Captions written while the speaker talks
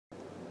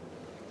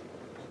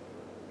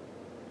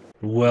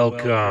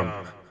Welcome,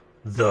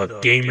 the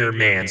Gamer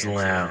Man's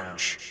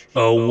Lounge.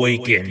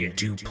 Awaken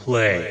to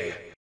play.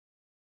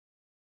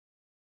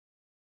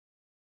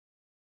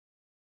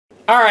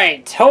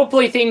 Alright,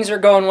 hopefully things are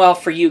going well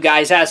for you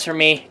guys. As for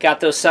me,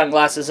 got those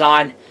sunglasses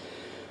on.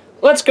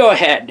 Let's go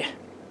ahead.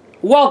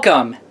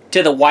 Welcome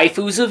to the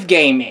Waifus of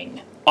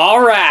Gaming.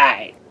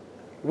 Alright.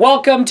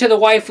 Welcome to the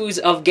Waifus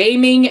of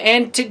Gaming,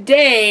 and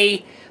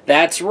today,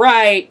 that's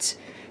right,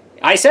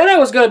 I said I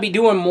was going to be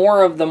doing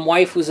more of them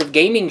Waifus of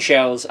Gaming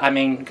shows. I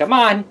mean, come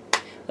on.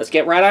 Let's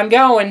get right on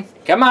going.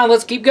 Come on,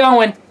 let's keep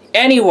going.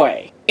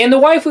 Anyway, in the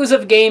Waifus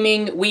of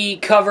Gaming, we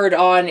covered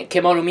on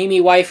Kimono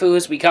Mimi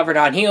waifus, we covered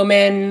on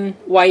human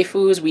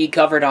waifus, we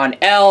covered on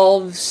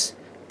elves.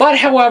 But,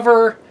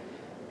 however,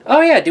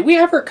 oh yeah, did we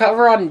ever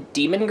cover on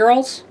demon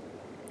girls?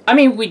 I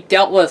mean, we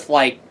dealt with,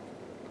 like...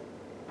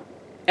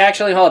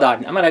 Actually, hold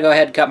on. I'm going to go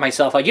ahead and cut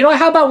myself out. You know what?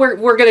 How about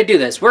we're going to do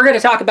this? We're going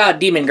to talk about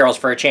demon girls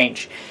for a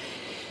change.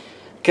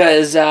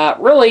 Because,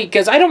 really,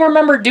 because I don't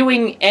remember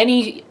doing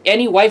any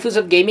Waifus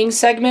of Gaming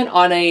segment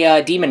on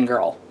a demon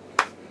girl.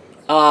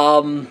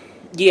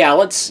 Yeah,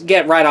 let's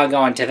get right on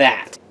going to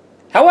that.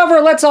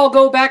 However, let's all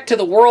go back to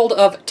the world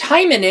of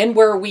Taimanin,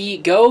 where we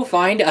go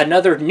find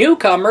another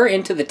newcomer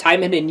into the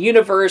Taimanin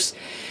universe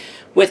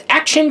with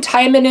Action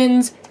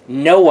Taimanin's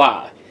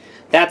Noah.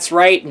 That's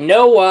right,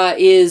 Noah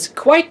is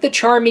quite the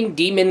charming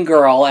demon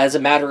girl, as a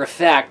matter of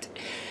fact.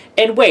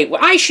 And wait,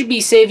 I should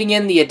be saving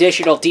in the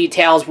additional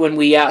details when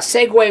we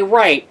segue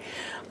right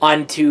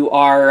onto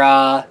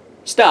our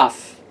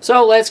stuff.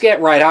 So let's get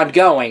right on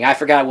going. I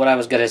forgot what I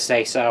was going to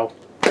say, so...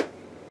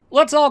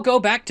 Let's all go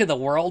back to the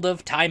world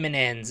of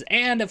Taimanins,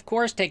 and of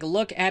course take a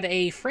look at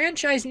a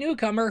franchise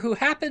newcomer who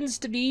happens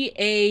to be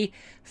a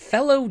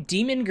fellow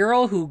demon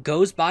girl who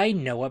goes by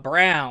Noah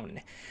Brown.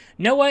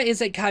 Noah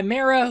is a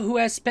chimera who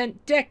has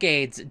spent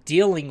decades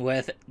dealing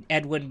with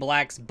Edwin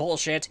Black's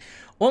bullshit,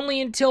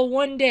 only until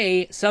one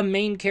day some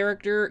main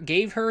character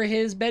gave her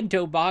his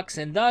bento box,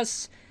 and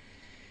thus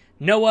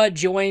Noah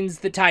joins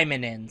the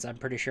Taimanins, I'm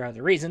pretty sure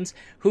other reasons,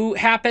 who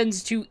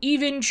happens to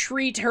even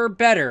treat her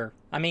better.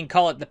 I mean,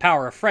 call it the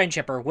power of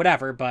friendship or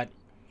whatever, but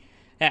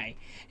hey.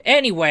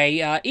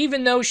 Anyway,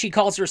 even though she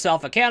calls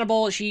herself a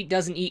cannibal, she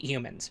doesn't eat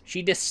humans.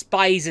 She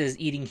despises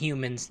eating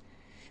humans,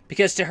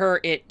 because to her,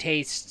 it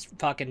tastes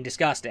fucking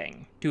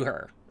disgusting. To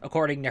her,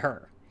 according to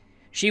her.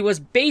 She was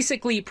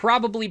basically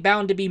probably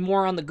bound to be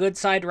more on the good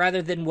side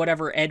rather than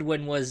whatever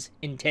Edwin was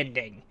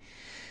intending.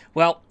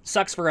 Well,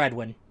 sucks for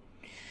Edwin.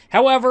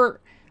 However,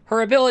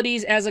 her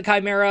abilities as a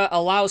chimera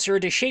allows her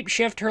to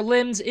shapeshift her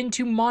limbs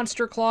into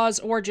monster claws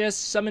or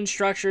just summon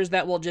structures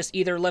that will just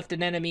either lift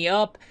an enemy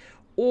up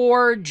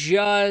or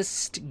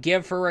just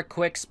give her a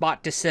quick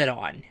spot to sit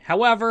on.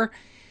 However,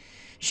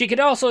 she could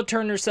also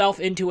turn herself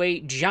into a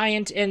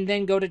giant and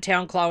then go to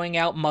town clawing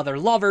out mother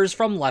lovers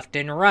from left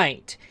and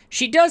right.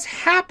 She does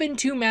happen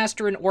to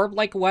master an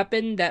orb-like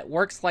weapon that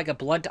works like a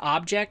blunt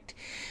object.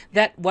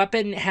 That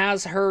weapon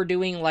has her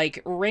doing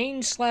like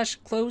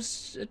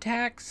range/close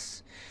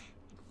attacks.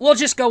 We'll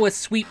just go with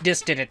sweep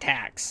distant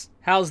attacks.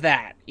 How's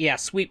that? Yeah,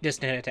 sweep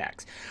distant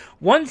attacks.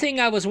 One thing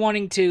I was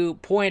wanting to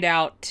point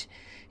out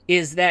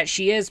is that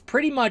she is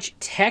pretty much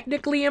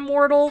technically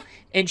immortal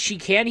and she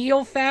can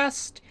heal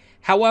fast.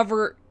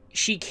 However,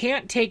 she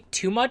can't take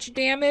too much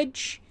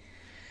damage.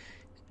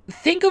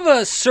 Think of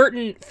a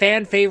certain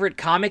fan-favorite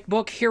comic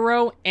book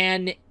hero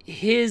and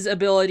his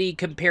ability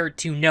compared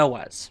to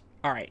Noah's.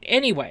 Alright,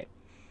 anyway.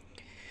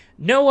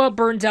 Noah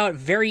burns out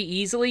very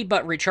easily,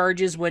 but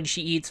recharges when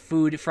she eats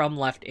food from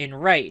left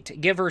and right.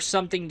 Give her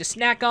something to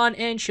snack on,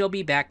 and she'll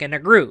be back in a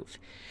groove.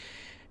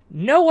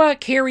 Noah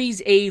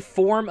carries a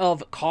form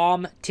of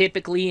calm,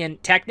 typically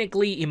and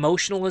technically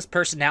emotionless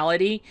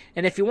personality,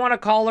 and if you want to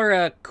call her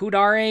a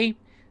kudare,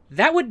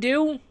 that would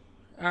do.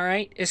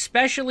 Alright,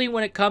 especially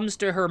when it comes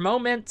to her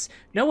moments,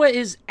 Noah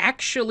is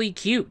actually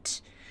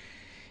cute.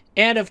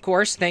 And of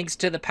course, thanks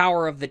to the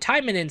power of the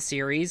Taimanin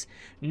series,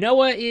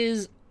 Noah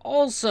is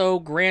also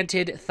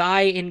granted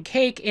thigh and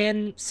cake,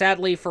 and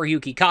sadly for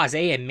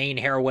Yukikaze, a main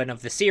heroine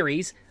of the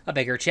series, a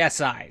bigger chest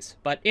size.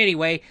 But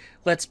anyway,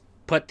 let's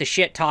put the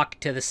shit talk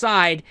to the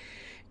side.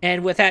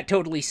 And with that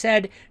totally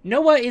said,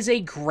 Noah is a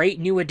great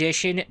new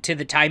addition to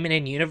the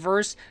Taimanin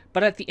universe,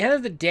 but at the end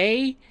of the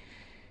day,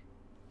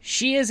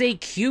 she is a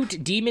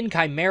cute demon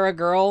chimera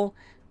girl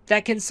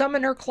that can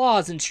summon her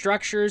claws and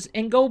structures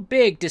and go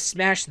big to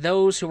smash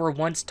those who were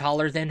once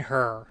taller than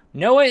her.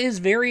 Noah is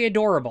very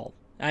adorable.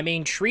 I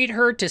mean, treat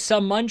her to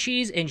some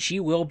munchies and she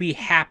will be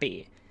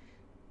happy.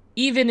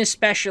 Even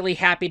especially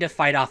happy to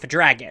fight off a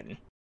dragon.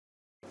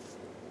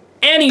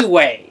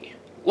 Anyway,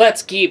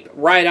 let's keep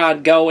right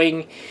on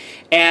going.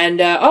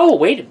 And, oh,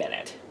 wait a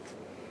minute.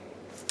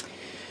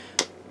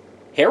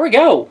 Here we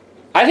go.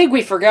 I think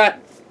we forgot,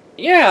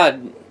 yeah,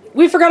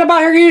 we forgot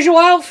about her usual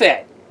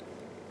outfit.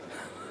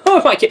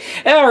 Oh my god.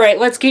 Alright,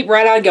 let's keep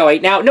right on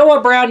going. Now,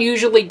 Noah Brown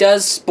usually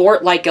does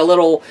sport like a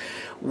little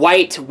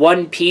white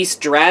one-piece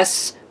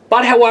dress,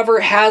 but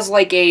however has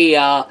like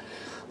a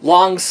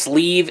long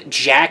sleeve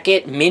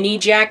jacket, mini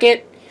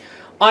jacket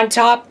on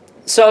top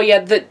So yeah,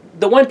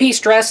 the one-piece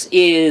dress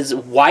is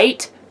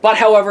white, but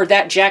however,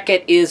 that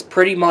jacket is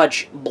pretty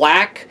much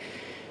black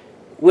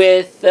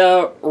with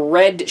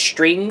red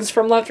strings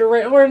from left to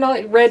right, or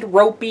not, red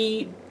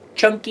ropey,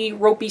 chunky,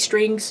 ropey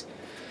strings.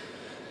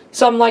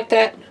 Something like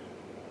that.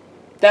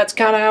 That's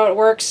kind of how it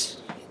works.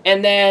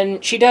 And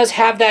then she does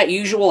have that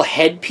usual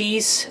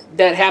headpiece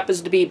that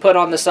happens to be put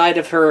on the side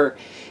of her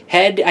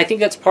head. I think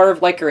that's part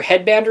of like her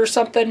headband or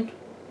something.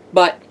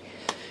 But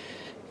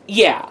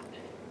yeah.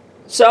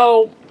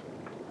 So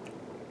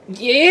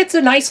yeah, it's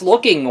a nice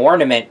looking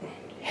ornament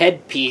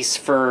headpiece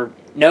for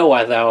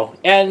Noah though.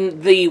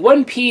 And the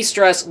one-piece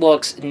dress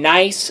looks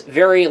nice,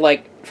 very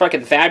like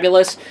fucking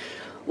fabulous.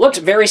 Looks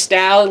very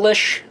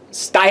stylish.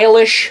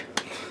 Stylish.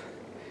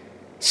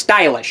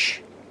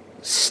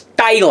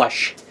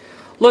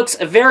 Looks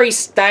very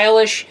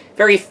stylish,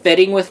 very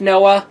fitting with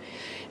Noah.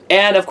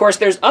 And of course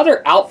there's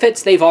other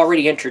outfits they've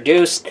already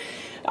introduced.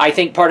 I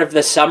think part of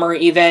the summer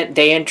event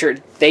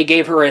they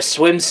gave her a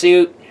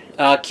swimsuit,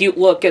 cute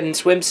looking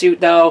swimsuit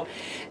though.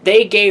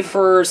 They gave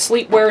her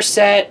sleepwear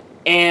set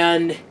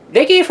and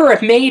they gave her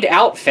a maid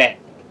outfit.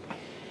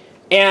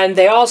 And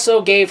they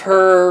also gave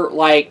her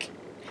like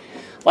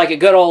a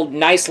good old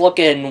nice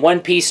looking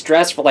one-piece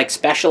dress for like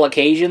special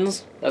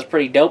occasions. That's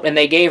pretty dope. And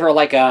they gave her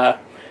like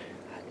a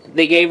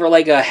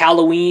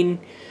Halloween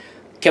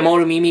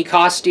Kimono Mimi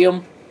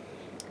costume.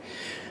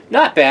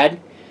 Not bad.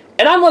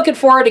 And I'm looking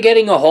forward to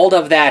getting a hold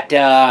of that.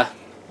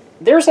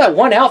 There's that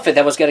one outfit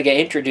that was going to get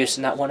introduced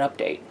in that one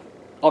update.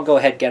 I'll go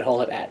ahead and get a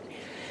hold of that.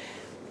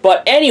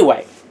 But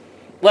anyway,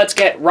 let's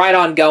get right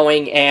on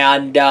going.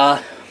 And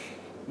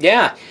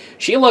yeah,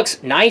 she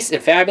looks nice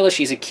and fabulous.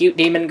 She's a cute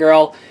demon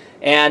girl.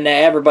 And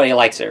everybody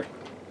likes her.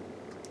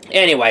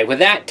 Anyway, with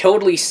that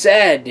totally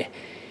said,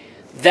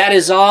 that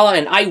is all,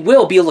 and I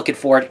will be looking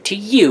forward to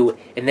you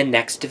in the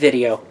next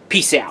video.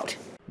 Peace out.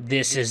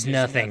 This is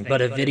nothing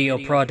but a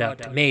video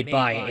product made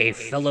by a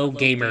fellow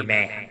gamer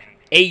man.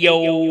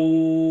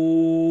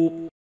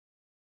 Ayo!